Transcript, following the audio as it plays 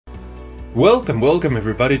Welcome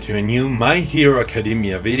everybody to a new My Hero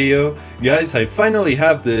Academia video. Guys, I finally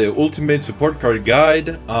have the Ultimate Support Card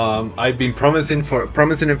Guide. I've been promising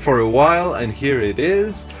it for a while, and here it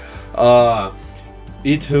is.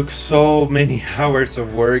 It took so many hours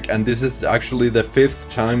of work, and this is actually the 5th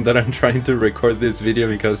time that I'm trying to record this video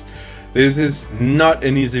because this is not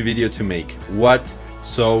an easy video to make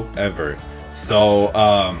whatsoever.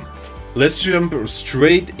 So let's jump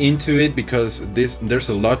straight into it because there's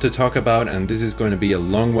a lot to talk about, and this is going to be a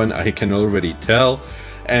long one, I can already tell.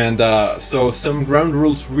 And so some ground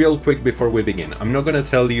rules real quick before we begin. I'm not going to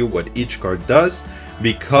tell you what each card does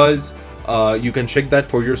because you can check that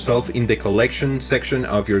for yourself in the collection section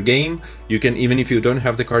of your game. You can, even if you don't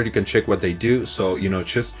have the card, you can check what they do. So, you know,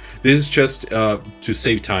 this is just to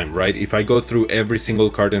save time, right? If I go through every single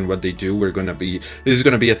card and what they do, this is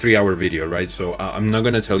gonna be a 3-hour video, right? So I'm not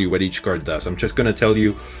gonna tell you what each card does. I'm just gonna tell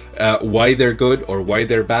you why they're good or why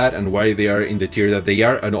they're bad and why they are in the tier that they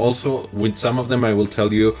are. And also with some of them, I will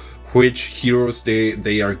tell you which heroes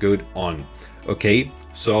they are good on. Okay,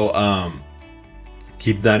 so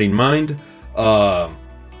keep that in mind.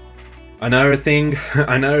 Another thing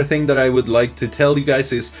that I would like to tell you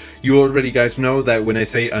guys is, you already guys know that when I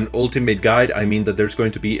say an ultimate guide, I mean that there's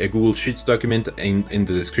going to be a Google Sheets document in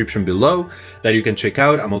the description below that you can check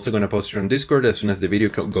out. I'm also going to post it on Discord as soon as the video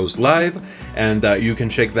goes live, and you can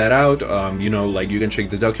check that out. You know, like, you can check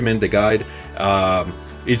the document, the guide. I'm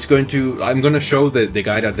going to show the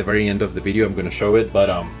guide at the very end of the video. I'm going to show it,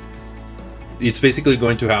 but it's basically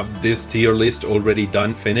going to have this tier list already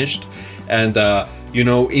done, finished, and you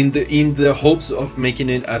know, in the hopes of making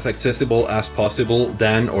it as accessible as possible.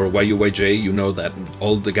 Dan, or YUYJ, you know that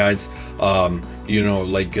all the guides, you know,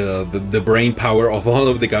 like the brain power of all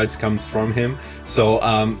of the guides comes from him. So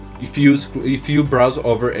if you browse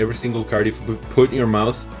over every single card, if you put your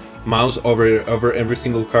mouse over every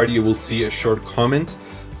single card, you will see a short comment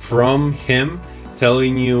from him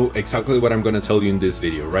telling you exactly what I'm going to tell you in this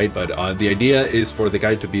video, right? But the idea is for the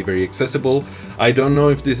guide to be very accessible. I don't know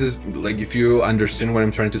if this is, like, if you understand what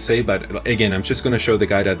I'm trying to say, but again, I'm just going to show the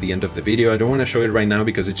guide at the end of the video. I don't want to show it right now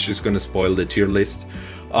because it's just going to spoil the tier list.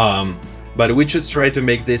 But we just try to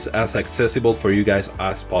make this as accessible for you guys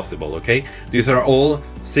as possible, okay? These are all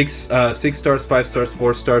 6 stars, 5 stars,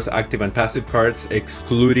 4 stars, active and passive cards,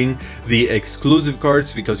 excluding the exclusive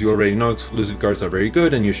cards, because you already know exclusive cards are very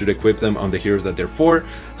good and you should equip them on the heroes that they're for.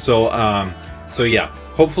 So so yeah,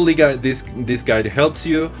 hopefully guys, this guide helps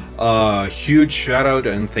you. Huge shout out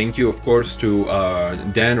and thank you, of course, to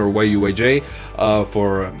Dan, or YUYJ,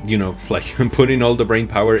 for, you know, like, putting all the brain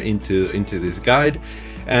power into this guide.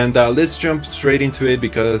 And let's jump straight into it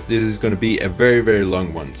because this is going to be a very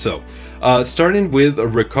long one. So starting with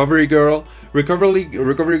Recovery Girl. Recovery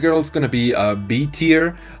Girl is going to be B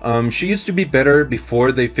tier. She used to be better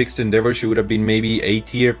before they fixed Endeavor. She would have been maybe A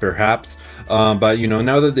tier perhaps, but you know,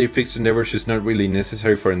 now that they fixed Endeavor, she's not really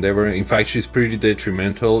necessary for Endeavor. In fact, she's pretty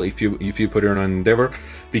detrimental if you put her on Endeavor,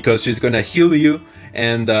 because she's gonna heal you,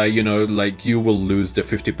 and you know, like, you will lose the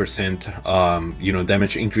 50% you know,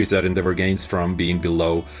 damage increase that Endeavor gains from being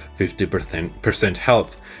below 50%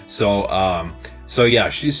 health. So yeah,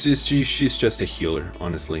 she's just a healer,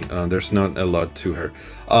 honestly. There's not a lot to her.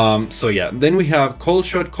 So yeah, then we have Cold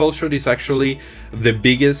Shot. Cold Shot is actually the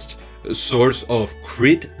biggest source of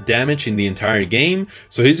crit damage in the entire game,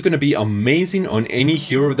 so he's going to be amazing on any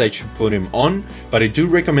hero that you put him on. But I do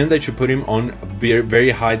recommend that you put him on very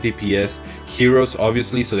high DPS heroes,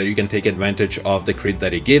 obviously, so that you can take advantage of the crit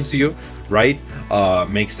that it gives you, right?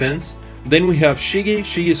 Makes sense. Then we have Shiggy.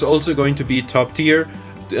 She is also going to be top tier.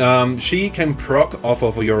 She can proc off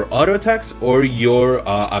of your auto attacks or your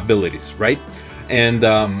abilities, right?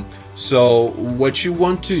 And so what you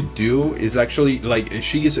want to do is actually, like,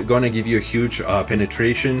 she is gonna give you a huge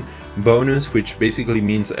penetration bonus, which basically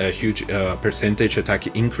means a huge percentage attack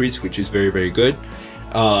increase, which is very good.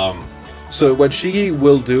 So what Shiggy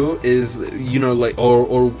will do is, you know, like,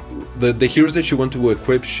 or the heroes that you want to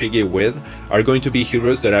equip Shiggy with are going to be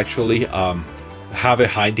heroes that actually have a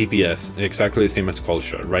high DPS, exactly the same as Cold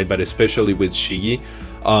Shot, right? But especially with Shiggy,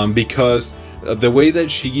 because the way that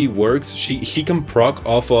Shiggy works, he can proc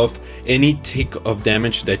off of any tick of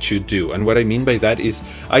damage that you do. And what I mean by that is,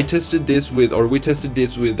 we tested this with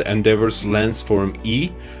Endeavor's Lance Form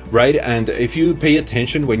E, right? And if you pay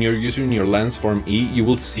attention when you're using your Lance Form E, you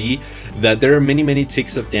will see that there are many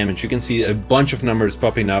ticks of damage. You can see a bunch of numbers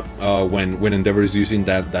popping up when Endeavor is using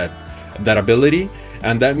that ability.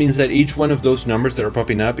 and that means that each one of those numbers that are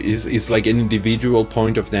popping up is like an individual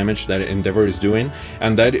point of damage that Endeavor is doing,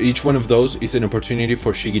 and that each one of those is an opportunity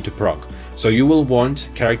for Shiggy to proc. So you will want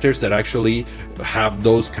characters that actually have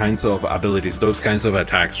those kinds of abilities, those kinds of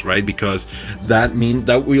attacks, right? Because that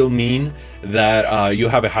will mean that you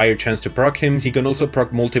have a higher chance to proc him. He can also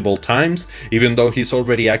proc multiple times. Even though he's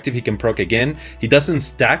already active, he can proc again. He doesn't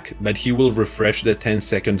stack, but he will refresh the 10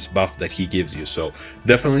 seconds buff that he gives you. So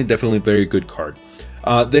definitely very good card.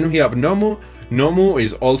 Then we have Nomu. Nomu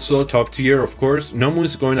is also top tier, of course. Nomu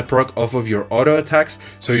is going to proc off of your auto attacks,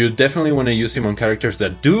 so you definitely want to use him on characters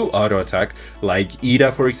that do auto attack, like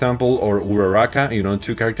Ida, for example, or Uraraka, you know,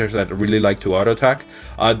 two characters that really like to auto attack.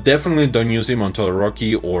 Definitely don't use him on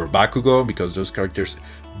Todoroki or Bakugo, because those characters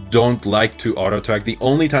don't like to auto attack. The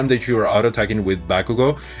only time that you are auto attacking with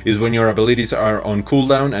Bakugo is when your abilities are on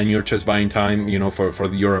cooldown and you're just buying time, you know, for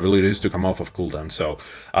your abilities to come off of cooldown. So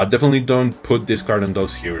definitely don't put this card on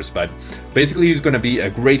those heroes, but basically he's going to be a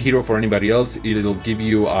great hero for anybody else. It'll give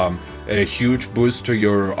you a huge boost to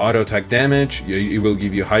your auto attack damage. It will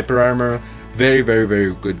give you hyper armor. Very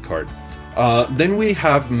good card. Then we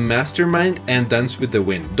have Mastermind and Dance with the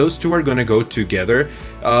Wind. Those two are gonna go together.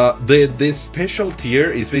 This special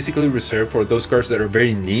tier is basically reserved for those cards that are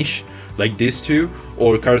very niche, like these two,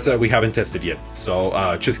 or cards that we haven't tested yet.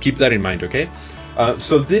 So just keep that in mind, okay?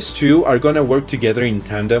 So these two are gonna work together in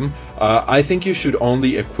tandem. I think you should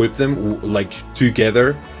only equip them like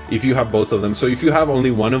together if you have both of them. So if you have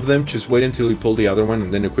only one of them, just wait until you pull the other one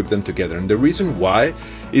and then equip them together. And the reason why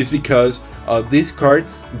is because these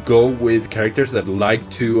cards go with characters that like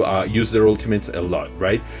to use their ultimates a lot,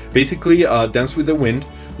 right? Basically, Dance with the Wind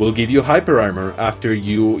will give you hyper armor after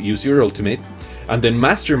you use your ultimate, and then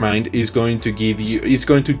Mastermind is going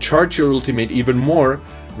to charge your ultimate even more,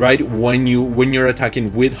 right, when you're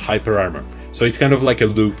attacking with hyper armor. So it's kind of like a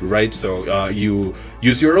loop, right? So you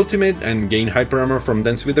use your ultimate and gain hyper armor from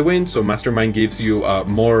Dance with the Wind, so Mastermind gives you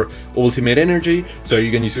more ultimate energy, so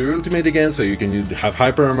you can use your ultimate again, so you can have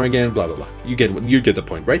hyper armor again, blah blah blah. You get the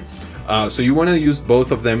point, right? So you want to use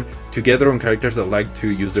both of them together on characters that like to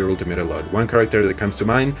use their ultimate a lot. One character that comes to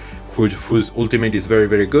mind whose ultimate is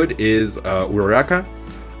very good is Uraraka.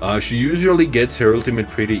 She usually gets her ultimate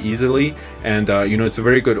pretty easily, and you know, it's a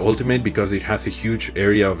very good ultimate because it has a huge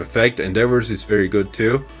area of effect. Endeavor's is very good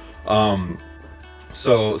too.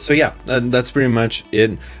 So yeah, that's pretty much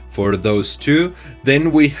it for those two.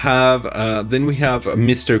 Then we have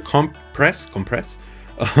Mr. Compress.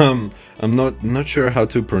 I'm not sure how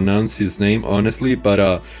to pronounce his name honestly,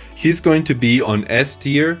 but he's going to be on S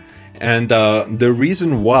tier. And the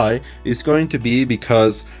reason why is going to be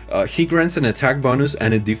because he grants an attack bonus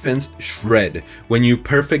and a defense shred when you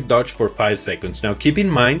perfect dodge for 5 seconds. Now keep in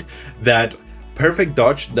mind that perfect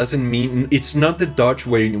dodge doesn't mean, it's not the dodge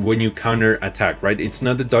when you counter attack, right? It's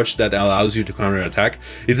not the dodge that allows you to counter attack.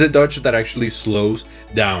 It's a dodge that actually slows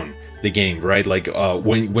down the game, right? Like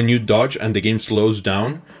when you dodge and the game slows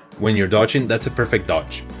down when you're dodging, that's a perfect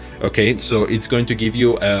dodge. Okay, so it's going to give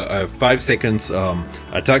you a 5 seconds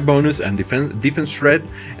attack bonus and defense shred,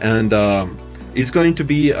 and it's going to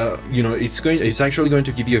be you know, it's actually going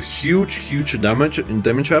to give you a huge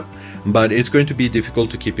damage up, but it's going to be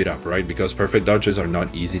difficult to keep it up, right? Because perfect dodges are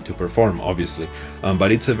not easy to perform, obviously,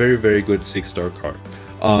 but it's a very good 6-star card.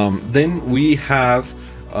 Then we have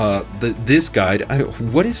this guide.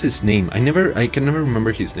 What is his name? I can never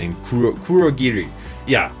remember his name. Kurogiri.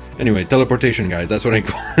 Yeah. Anyway, teleportation guide. That's what I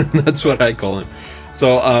call. That's what I call him.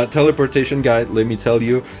 So teleportation guide. Let me tell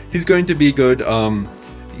you, he's going to be good.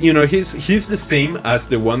 You know, he's the same as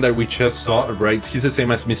the one that we just saw, right? He's the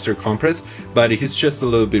same as Mr. Compress, but he's just a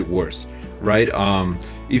little bit worse, right?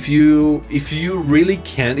 If you really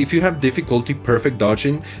can't, if you have difficulty perfect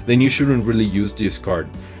dodging, then you shouldn't really use this card,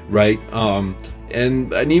 right?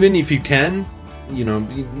 And even if you can, you know,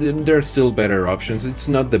 there are still better options. It's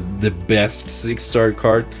not the best 6-star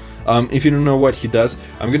card. If you don't know what he does,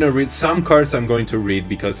 I'm gonna read some cards. I'm going to read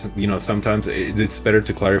because, you know, sometimes it's better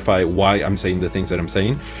to clarify why I'm saying the things that I'm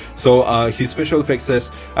saying. So his special effect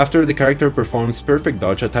says, after the character performs perfect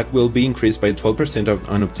dodge, attack will be increased by 12%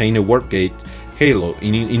 on obtain a warp gate halo.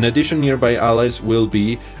 In addition, nearby allies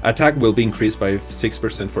attack will be increased by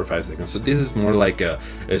 6% for 5 seconds. So this is more like a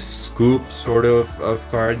scoop sort of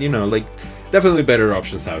card, you know, like definitely better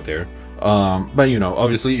options out there. But you know,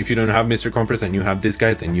 obviously if you don't have Mr. Compress and you have this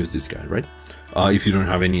guy, then use this guy, right? If you don't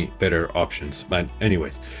have any better options. But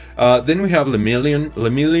anyways, then we have Lemillion.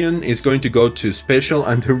 Lemillion is going to go to special,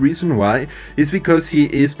 and the reason why is because he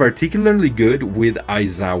is particularly good with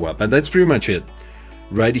Aizawa, but that's pretty much it,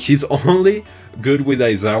 right? He's only good with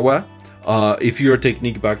Aizawa if your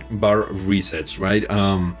technique bar resets, right?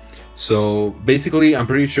 So basically, I'm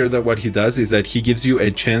pretty sure that what he does is that he gives you a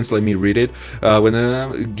chance, let me read it,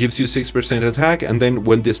 when gives you 6% attack, and then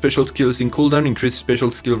when the special skill is in cooldown, increase special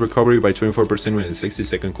skill recovery by 24% when it's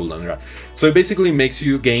 60-second cooldown. Right? So it basically makes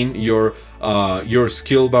you gain your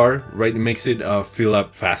skill bar, right? It makes it fill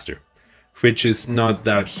up faster, which is not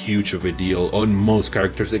that huge of a deal on most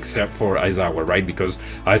characters except for Aizawa, right? Because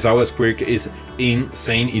Aizawa's quirk is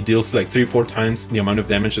insane. It deals like 3-4 times the amount of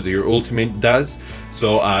damage that your ultimate does. So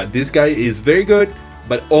this guy is very good,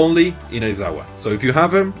 but only in Aizawa. So if you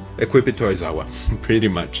have him, equip it to Aizawa, pretty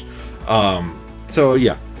much. So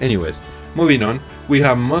yeah, anyways, moving on. We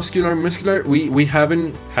have Muscular. We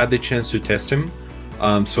haven't had the chance to test him.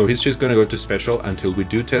 So he's just gonna go to special until we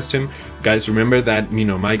do test him. Guys, remember that, you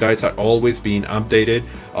know, my guides are always being updated.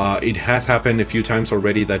 It has happened a few times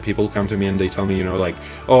already that people come to me and they tell me, you know, like,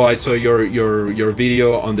 oh, I saw your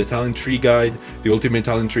video on the talent tree guide, the ultimate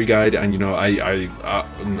talent tree guide, and you know, I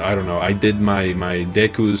don't know, I did my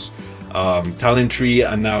Deku's talent tree,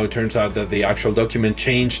 and now it turns out that the actual document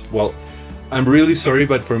changed. Well, I'm really sorry,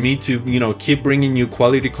 but for me to, you know, keep bringing you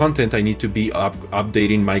quality content, I need to be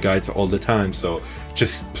updating my guides all the time. So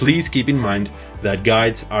just please keep in mind that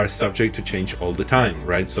guides are subject to change all the time,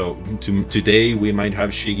 right? So today we might have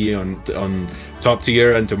Shiggy on top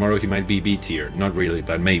tier, and tomorrow he might be B tier. Not really,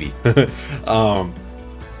 but maybe.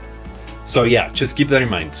 So yeah, just keep that in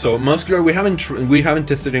mind. So Muscular, we haven't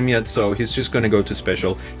tested him yet, so he's just gonna go to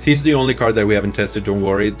special. He's the only card that we haven't tested, don't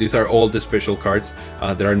worry. These are all the special cards.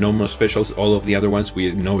 There are no more specials. All of the other ones,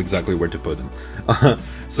 we know exactly where to put them.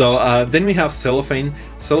 So then we have Cellophane.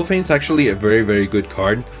 Cellophane's actually a very, very good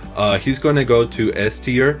card. He's gonna go to S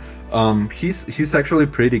tier. He's actually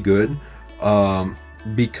pretty good.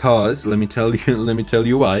 Because let me tell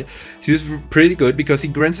you why. He's pretty good because he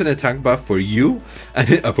grants an attack buff for you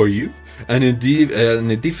and a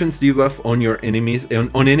defense debuff on your enemies,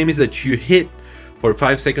 on enemies that you hit for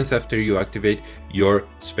 5 seconds after you activate your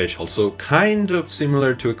special. So kind of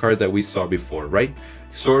similar to a card that we saw before, right?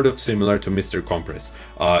 Sort of similar to Mr. Compress,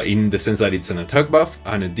 in the sense that it's an attack buff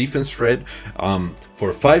and a defense shred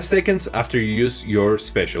for 5 seconds after you use your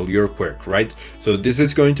special, your quirk, right? So this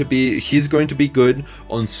is going to be, he's going to be good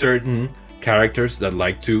on certain characters that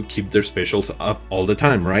like to keep their specials up all the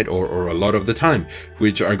time, right? Or a lot of the time,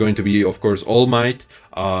 which are going to be, of course, All Might,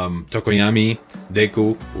 Tokoyami,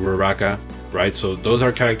 Deku, Uraraka, right? So those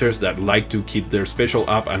are characters that like to keep their special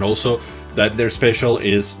up, and also that their special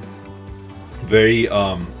is very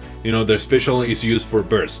you know, their special is used for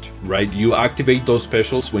burst, right? You activate those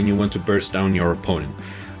specials when you want to burst down your opponent.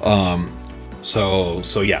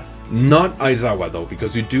 So yeah, not Aizawa though,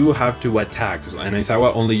 because you do have to attack, and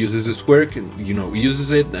Aizawa only uses his quirk, you know,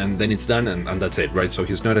 uses it and then it's done, and that's it, right? So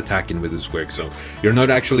he's not attacking with his quirk, so you're not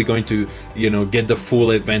actually going to, you know, get the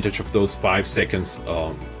full advantage of those 5 seconds,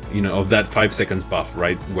 you know, of that 5 seconds buff,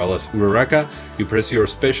 right? Well, as Uraraka, you press your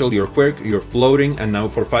special, your quirk, you're floating, and now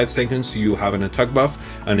for 5 seconds you have an attack buff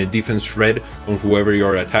and a defense shred on whoever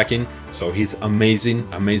you're attacking. So he's amazing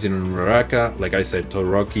on Uraraka, like I said,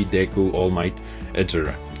 Todoroki, Deku, All Might,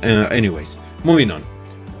 etc. Anyways, moving on.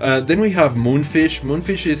 Then we have Moonfish.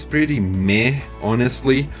 Moonfish is pretty meh,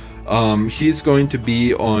 honestly. He's going to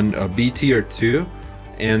be on B tier 2,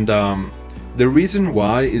 and the reason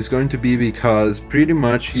why is going to be because pretty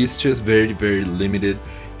much he's just very, very limited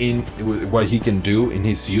in what he can do in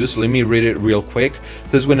his use. Let me read it real quick. It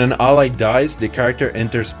says, when an ally dies, the character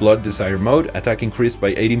enters Blood Desire mode. Attack increased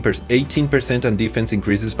by 18% and defense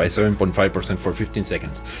increases by 7.5% for 15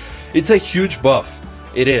 seconds. It's a huge buff.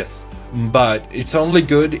 It is, but it's only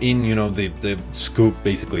good in, you know, the scoop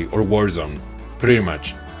basically, or Warzone, pretty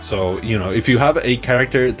much. So, you know, if you have a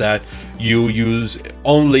character that you use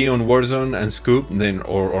only on Warzone and Scoop, then,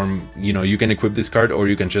 or you know, you can equip this card, or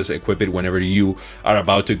you can just equip it whenever you are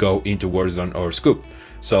about to go into Warzone or Scoop.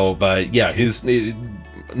 So, but yeah, he's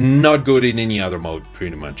not good in any other mode,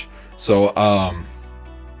 pretty much. So,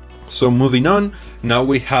 so moving on, now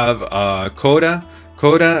we have Koda.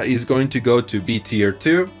 Koda is going to go to B tier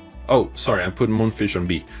 2. Oh, sorry, I put Moonfish on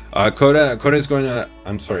B. Koda is going to,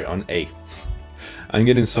 I'm sorry, on A. I'm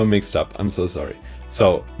getting so mixed up, I'm so sorry.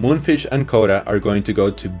 So Moonfish and Koda are going to go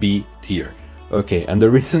to B tier. Okay, and the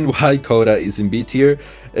reason why Koda is in B tier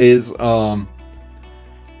is,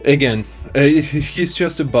 again, he's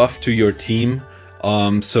just a buff to your team.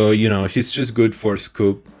 So, you know, he's just good for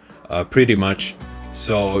Scoop, pretty much.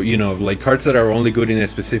 So, you know, like cards that are only good in a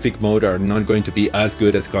specific mode are not going to be as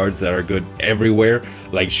good as cards that are good everywhere,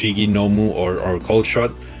 like Shiggy, Nomu, or Cold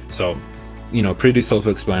Shot. So, you know, pretty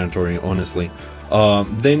self-explanatory, honestly.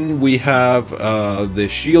 Then we have the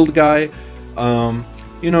shield guy.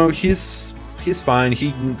 You know, he's he's fine.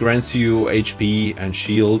 He grants you HP and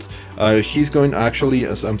shields. He's going actually,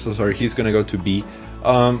 I'm so sorry, he's gonna go to B.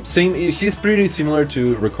 Same, he's pretty similar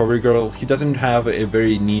to Recovery Girl. He doesn't have a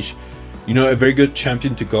very niche, you know, a very good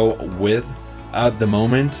champion to go with at the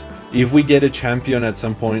moment. If we get a champion at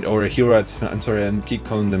some point, or a hero at, I'm sorry, I keep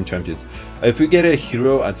calling them champions. If we get a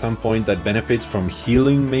hero at some point that benefits from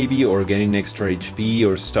healing maybe, or getting extra HP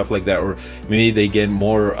or stuff like that, or maybe they get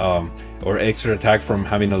more or extra attack from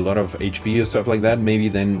having a lot of HP or stuff like that, maybe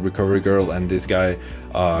then Recovery Girl and this guy,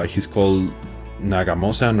 he's called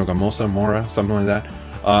Nagamosa, Mora, something like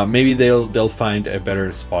that. Maybe they'll find a better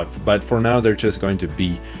spot, but for now they're just going to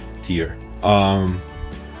be tier.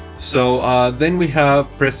 So then we have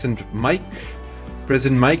President Mike.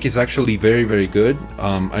 President Mike is actually very good.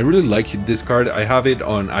 I really like this card. I have it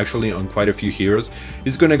on actually on quite a few heroes.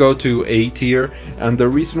 He's gonna go to A tier, and the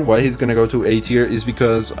reason why he's gonna go to A tier is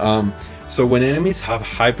because so when enemies have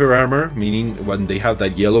hyper armor, meaning when they have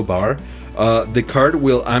that yellow bar, the card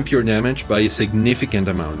will amp your damage by a significant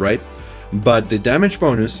amount, right? But the damage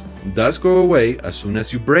bonus does go away as soon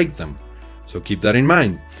as you break them. So keep that in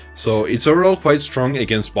mind. So it's overall quite strong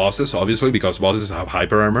against bosses, obviously, because bosses have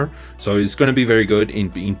hyper armor. So it's going to be very good in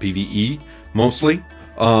PvE mostly.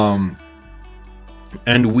 And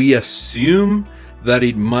we assume that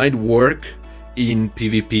it might work in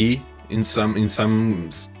PvP in some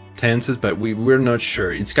tenses, but we're not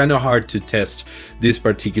sure. It's kind of hard to test this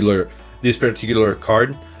particular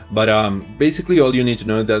card. But basically, all you need to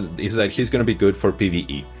know is that he's going to be good for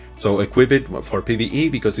PvE. So equip it for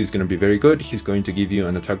PvE because he's going to be very good. He's going to give you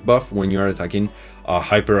an attack buff when you're attacking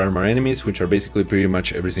hyper armor enemies, which are basically pretty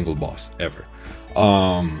much every single boss ever.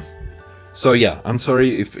 So yeah, I'm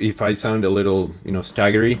sorry if I sound a little, you know,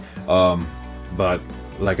 staggery, but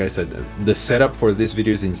like I said, the setup for this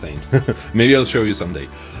video is insane. Maybe I'll show you someday.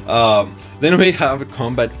 Then we have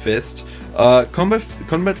Combat Fist.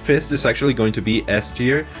 Combat Fist is actually going to be S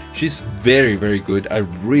tier. She's very good. I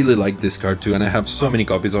really like this card too, and I have so many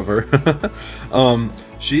copies of her.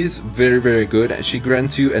 She's very good. She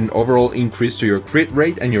grants you an overall increase to your crit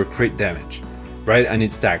rate and your crit damage, right? And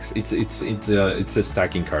it stacks. It's a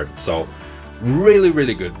stacking card. So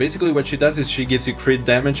really good. Basically what she does is she gives you crit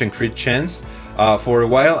damage and crit chance for a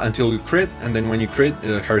while until you crit, and then when you crit,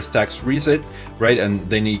 her stacks reset, right? And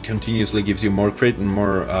then it continuously gives you more crit and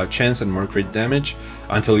more chance and more crit damage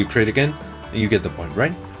until you crit again, and you get the point,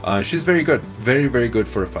 right? She's very good, very good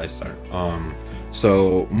for a 5-star.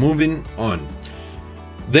 So moving on,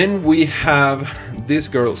 then we have this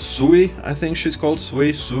girl Sui. I think she's called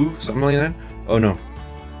Sui, something like that. Oh no,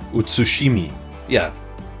 Utsushimi. Yeah,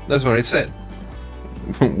 that's what I said.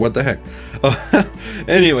 What the heck?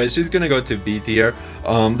 Anyway, she's gonna go to B tier.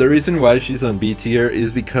 The reason why she's on B tier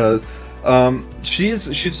is because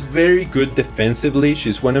she's very good defensively.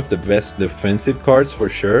 She's one of the best defensive cards for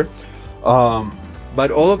sure. But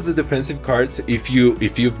all of the defensive cards, if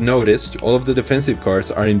you've noticed, all of the defensive cards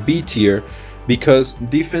are in B tier because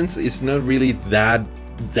defense is not really that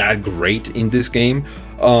great in this game.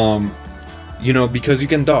 You know, because you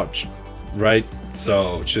can dodge, right?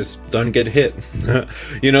 So just don't get hit.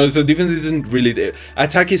 You know, so defense isn't really there.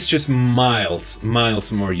 Attack is just miles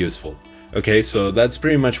more useful. Okay, so that's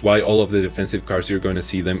pretty much why all of the defensive cards, you're going to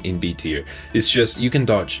see them in B tier. It's just you can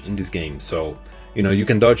dodge in this game. So, you know, you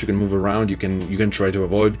can dodge, you can move around, you can try to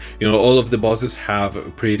avoid. You know, all of the bosses have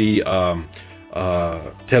pretty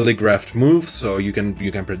telegraphed moves, so you can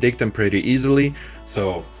predict them pretty easily.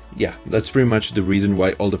 So yeah, that's pretty much the reason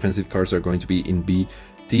why all defensive cards are going to be in B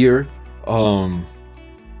tier. Yeah,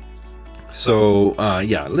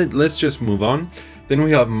 let's just move on. Then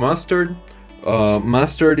we have Mustard.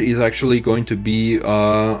 Mustard is actually going to be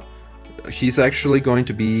he's actually going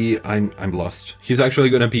to be I'm lost. He's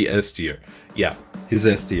actually going to be S tier. Yeah, he's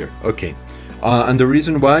S tier. Okay. And the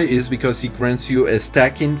reason why is because he grants you a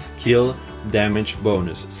stacking skill damage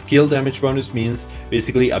bonus. Skill damage bonus means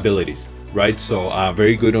basically abilities, right? So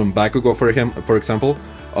very good on Bakugo for example.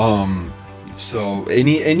 So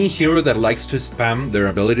any hero that likes to spam their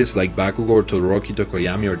abilities, like Bakugo or Todoroki,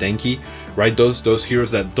 Tokoyami, or Denki, right? Those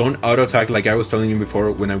heroes that don't auto attack, like I was telling you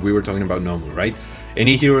before when we were talking about Nomu, right?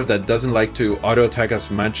 Any hero that doesn't like to auto attack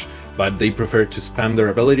as much, but they prefer to spam their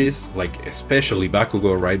abilities, like especially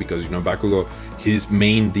Bakugo, right? Because, you know, Bakugo, his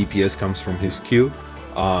main DPS comes from his Q.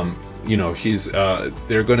 You know,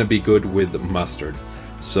 they're gonna be good with Mustard.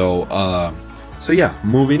 So yeah,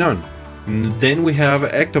 moving on. Then we have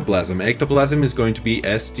Ectoplasm. Ectoplasm is going to be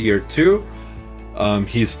S tier 2.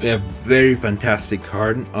 He's a very fantastic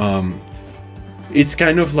card. It's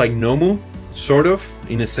kind of like Nomu, sort of,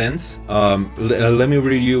 in a sense. Let me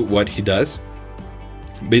read you what he does.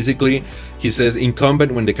 Basically, He says, in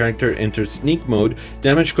combat, when the character enters sneak mode,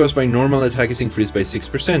 damage caused by normal attack is increased by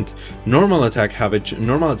 6%. Normal attacks have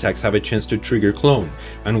a chance to trigger clone,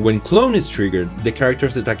 and when clone is triggered, the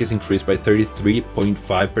character's attack is increased by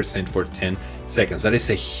 33.5% for 10 seconds. That is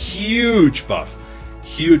a huge buff.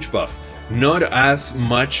 Huge buff. Not as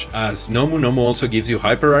much as Nomu. Nomu also gives you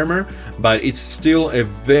hyper armor, but it's still a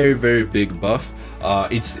very, very big buff.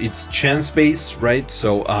 It's chance based, right?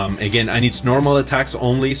 So again, and it's normal attacks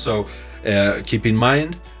only, so keep in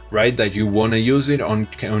mind, right, that you want to use it on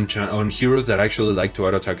heroes that actually like to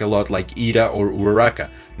auto attack a lot, like Ida or Uraraka,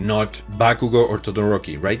 not Bakugo or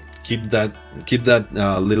Todoroki, right? Keep that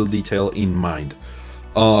little detail in mind.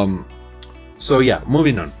 So yeah,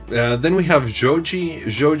 moving on. Then we have Yoji.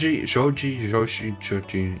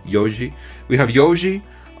 We have Yoji.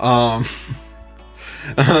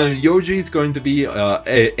 Yoji is going to be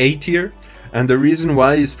A tier, and the reason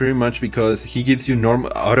why is pretty much because he gives you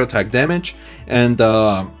normal auto attack damage, and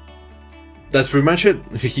that's pretty much it.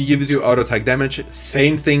 He gives you auto attack damage.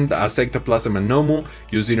 Same thing as Ectoplasm and Nomu,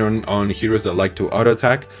 using on heroes that like to auto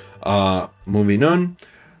attack. Moving on.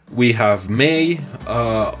 We have Mei.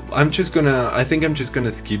 I think I'm just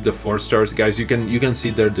gonna skip the 4 stars, guys. You can see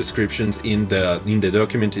their descriptions in the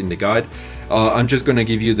document, in the guide. I'm just gonna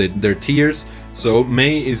give you their tiers. So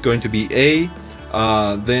Mei is going to be A.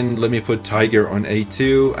 Then let me put Tiger on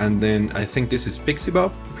A2, and then I think this is Pixie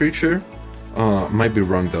Bob. Pretty sure. Might be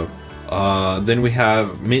wrong though. Then we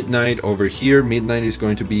have Midnight over here. Midnight is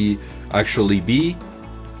going to be actually B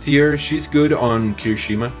tier. She's good on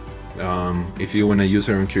Kirishima. If you want to use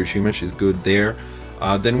her on Kirishima, she's good there.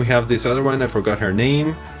 Then we have this other one, I forgot her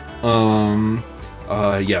name.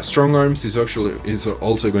 Yeah, Strong Arms is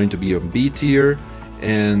also going to be a B tier,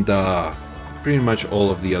 and pretty much all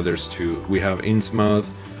of the others too. We have Innsmouth,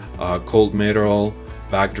 Cold Metal,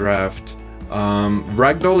 Backdraft.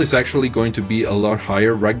 Ragdoll is actually going to be a lot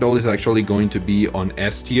higher. Ragdoll is actually going to be on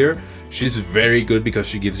S tier. She's very good because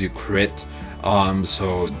she gives you crit.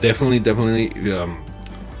 So definitely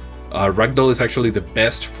Ragdoll is actually the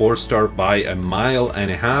best 4-star by a mile and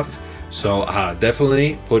a half, so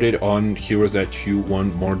definitely put it on heroes that you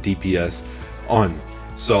want more DPS on.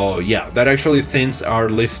 So yeah, that actually thins our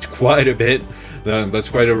list quite a bit. That's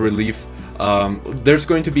quite a relief. There's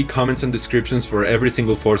going to be comments and descriptions for every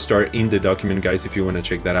single 4-star in the document, guys, if you want to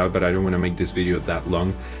check that out, but I don't want to make this video that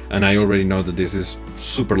long, and I already know that this is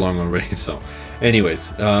super long already. So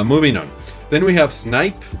anyways, moving on. Then we have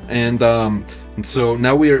Snipe, and so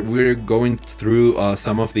now we're going through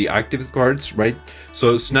some of the active cards, right?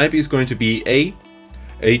 So Snipe is going to be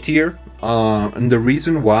A tier, and the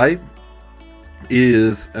reason why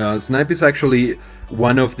is Snipe is actually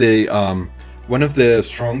one of the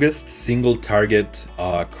strongest single target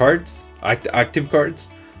cards, active cards.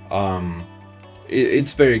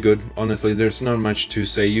 It's very good, honestly. There's not much to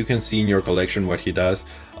say. You can see in your collection what he does,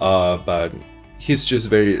 but he's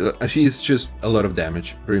just a lot of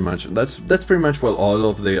damage, pretty much. That's pretty much what all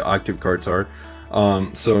of the active cards are.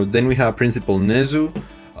 So then we have Principal Nezu.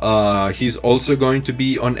 He's also going to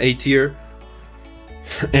be on A tier,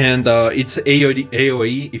 and it's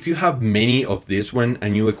AoE. If you have many of this one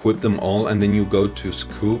and you equip them all and then you go to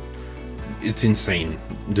Scoop, it's insane,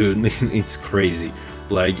 dude. It's crazy.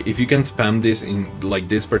 Like, if you can spam this in, like,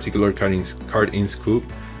 this particular card in Scoop,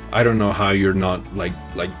 I don't know how you're not like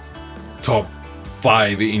top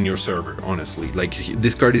 5 in your server, honestly. Like,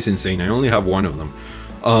 this card is insane. I only have one of them.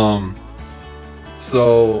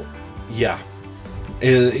 So yeah,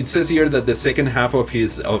 it says here that the second half of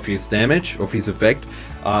his damage, of his effect,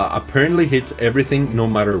 apparently hits everything no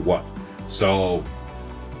matter what. So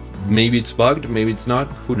maybe it's bugged, maybe it's not,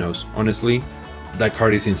 who knows. Honestly, that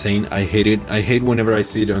card is insane. I hate it. I hate whenever I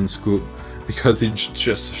see it on Scoop, because it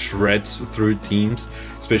just shreds through teams,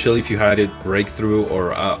 especially if you had it breakthrough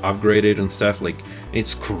or upgraded and stuff. Like,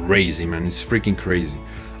 it's crazy, man. It's freaking crazy.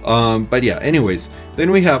 But yeah, anyways,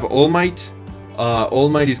 then we have All Might. All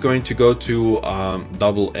Might is going to go to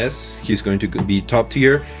double S. He's going to be top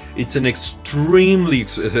tier. It's an extremely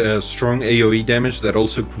strong AoE damage that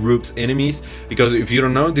also groups enemies, because if you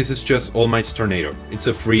don't know, this is just All Might's Tornado. It's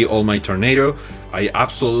a free All Might Tornado. I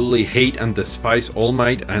absolutely hate and despise All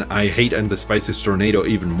Might, and I hate and despise his Tornado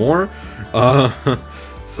even more.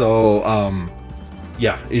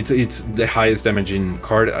 Yeah, it's the highest damaging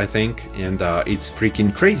card, I think, and it's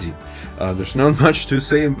freaking crazy. There's not much to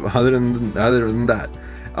say other than that.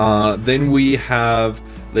 Then we have,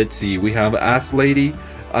 let's see, we have Ass Lady.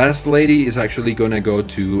 Ass Lady is actually gonna go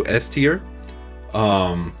to S tier.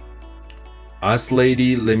 Ass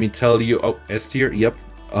Lady, let me tell you, oh, S tier, yep.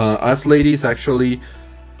 Ass Lady is actually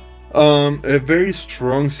a very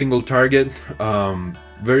strong single target.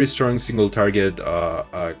 very strong single target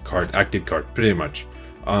card, active card, pretty much.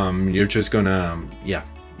 You're just gonna, yeah,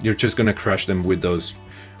 you're just gonna crush them with those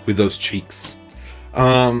cheeks.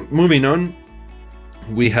 Moving on,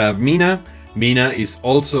 we have Mina. Mina is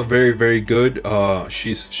also very, very good.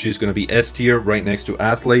 She's gonna be S tier, right next to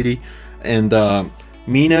Ass Lady, and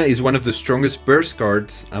Mina is one of the strongest burst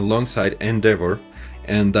cards alongside Endeavor,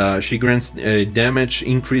 and she grants a damage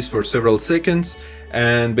increase for several seconds,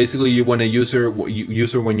 and basically you want to use her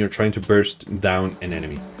when you're trying to burst down an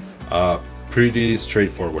enemy. Pretty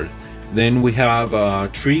straightforward. Then we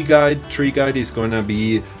have Tree Guide. Tree Guide is gonna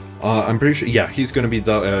be, I'm pretty sure, yeah, he's gonna be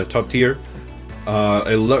the top tier.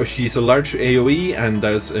 He's a large AoE and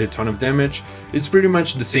does a ton of damage. It's pretty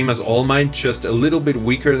much the same as All Might, just a little bit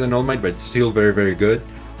weaker than All Might, but still very, very good.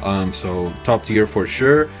 So top tier for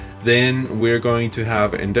sure. Then we're going to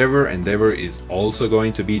have Endeavor. Endeavor is also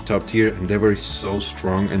going to be top tier. Endeavor is so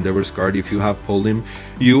strong. Endeavor's card, if you have pulled him,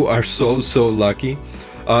 you are so lucky.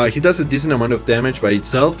 He does a decent amount of damage by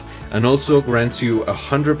itself, and also grants you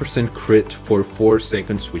 100% crit for 4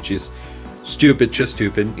 seconds, which is stupid, just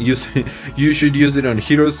stupid. You should use it on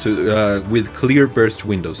heroes with clear burst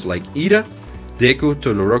windows like Ida, Deku,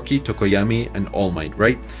 Todoroki, Tokoyami, and All Might,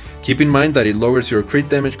 right? Keep in mind that it lowers your crit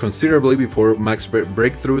damage considerably before max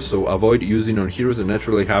breakthrough, so avoid using on heroes that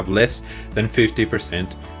naturally have less than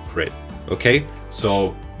 50% crit. Okay,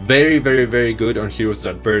 so very, very, very good on heroes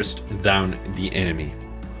that burst down the enemy.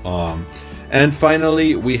 And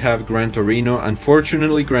finally we have Gran Torino.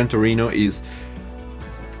 Unfortunately, Gran Torino is,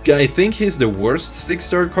 I think he's the worst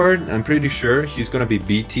 6-star card. I'm pretty sure he's gonna be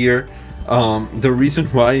B tier. The reason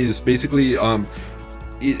why is basically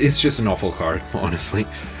it's just an awful card, honestly.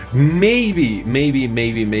 Maybe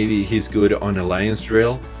he's good on Alliance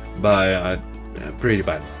Trail, but pretty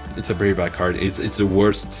bad. It's a pretty bad card. It's the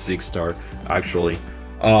worst 6-star actually.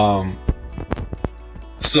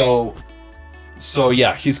 So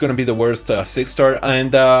yeah, he's gonna be the worst 6-star,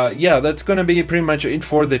 and yeah, that's gonna be pretty much it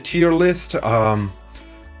for the tier list.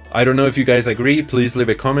 I don't know if you guys agree. Please leave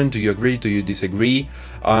a comment. Do you agree? Do you disagree?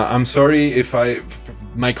 I'm sorry if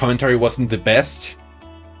my commentary wasn't the best.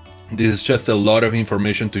 This is just a lot of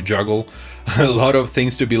information to juggle, a lot of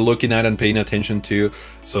things to be looking at and paying attention to.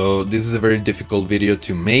 So this is a very difficult video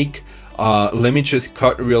to make. Let me just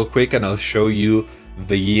cut real quick and I'll show you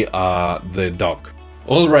the doc.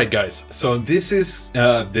 All right, guys. So this is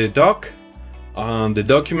the doc, the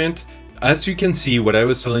document. As you can see, what I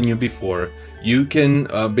was telling you before, you can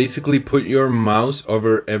basically put your mouse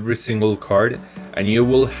over every single card and you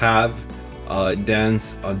will have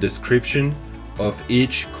Dan's description of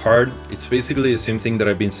each card. It's basically the same thing that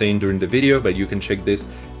I've been saying during the video, but you can check this,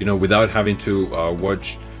 you know, without having to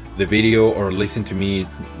watch the video or listen to me,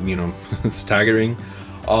 you know, staggering.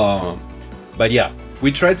 But yeah,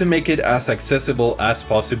 we tried to make it as accessible as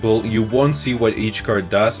possible. You won't see what each card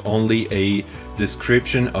does, only a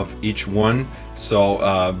description of each one.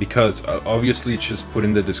 So because obviously just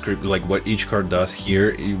putting the description, like what each card does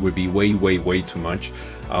here, it would be way too much.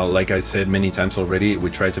 Like I said many times already, we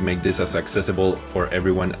try to make this as accessible for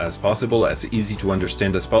everyone as possible, as easy to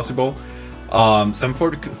understand as possible. Some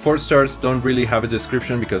 4 stars don't really have a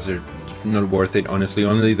description because they're not worth it, honestly.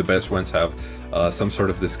 Only the best ones have some sort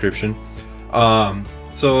of description.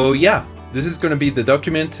 So yeah, this is going to be the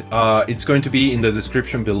document. It's going to be in the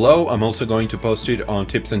description below. I'm also going to post it on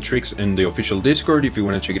Tips and Tricks in the official Discord if you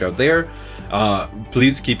want to check it out there.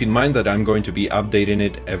 Please keep in mind that I'm going to be updating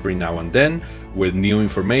it every now and then with new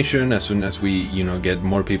information as soon as we, you know, get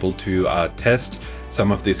more people to test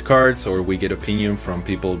some of these cards, or we get opinion from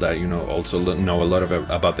people that, you know, also know a lot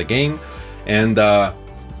about the game. And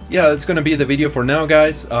yeah, that's gonna be the video for now,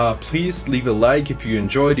 guys. Please leave a like if you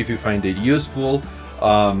enjoyed, if you find it useful.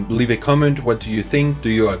 Leave a comment. What do you think? Do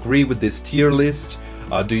you agree with this tier list?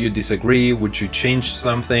 Do you disagree? Would you change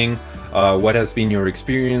something? What has been your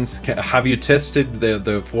experience? Have you tested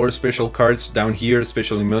the 4 special cards down here,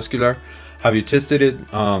 especially Muscular? Have you tested it?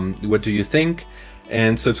 What do you think?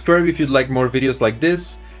 And subscribe if you'd like more videos like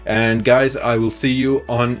this. And guys, I will see you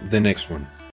on the next one.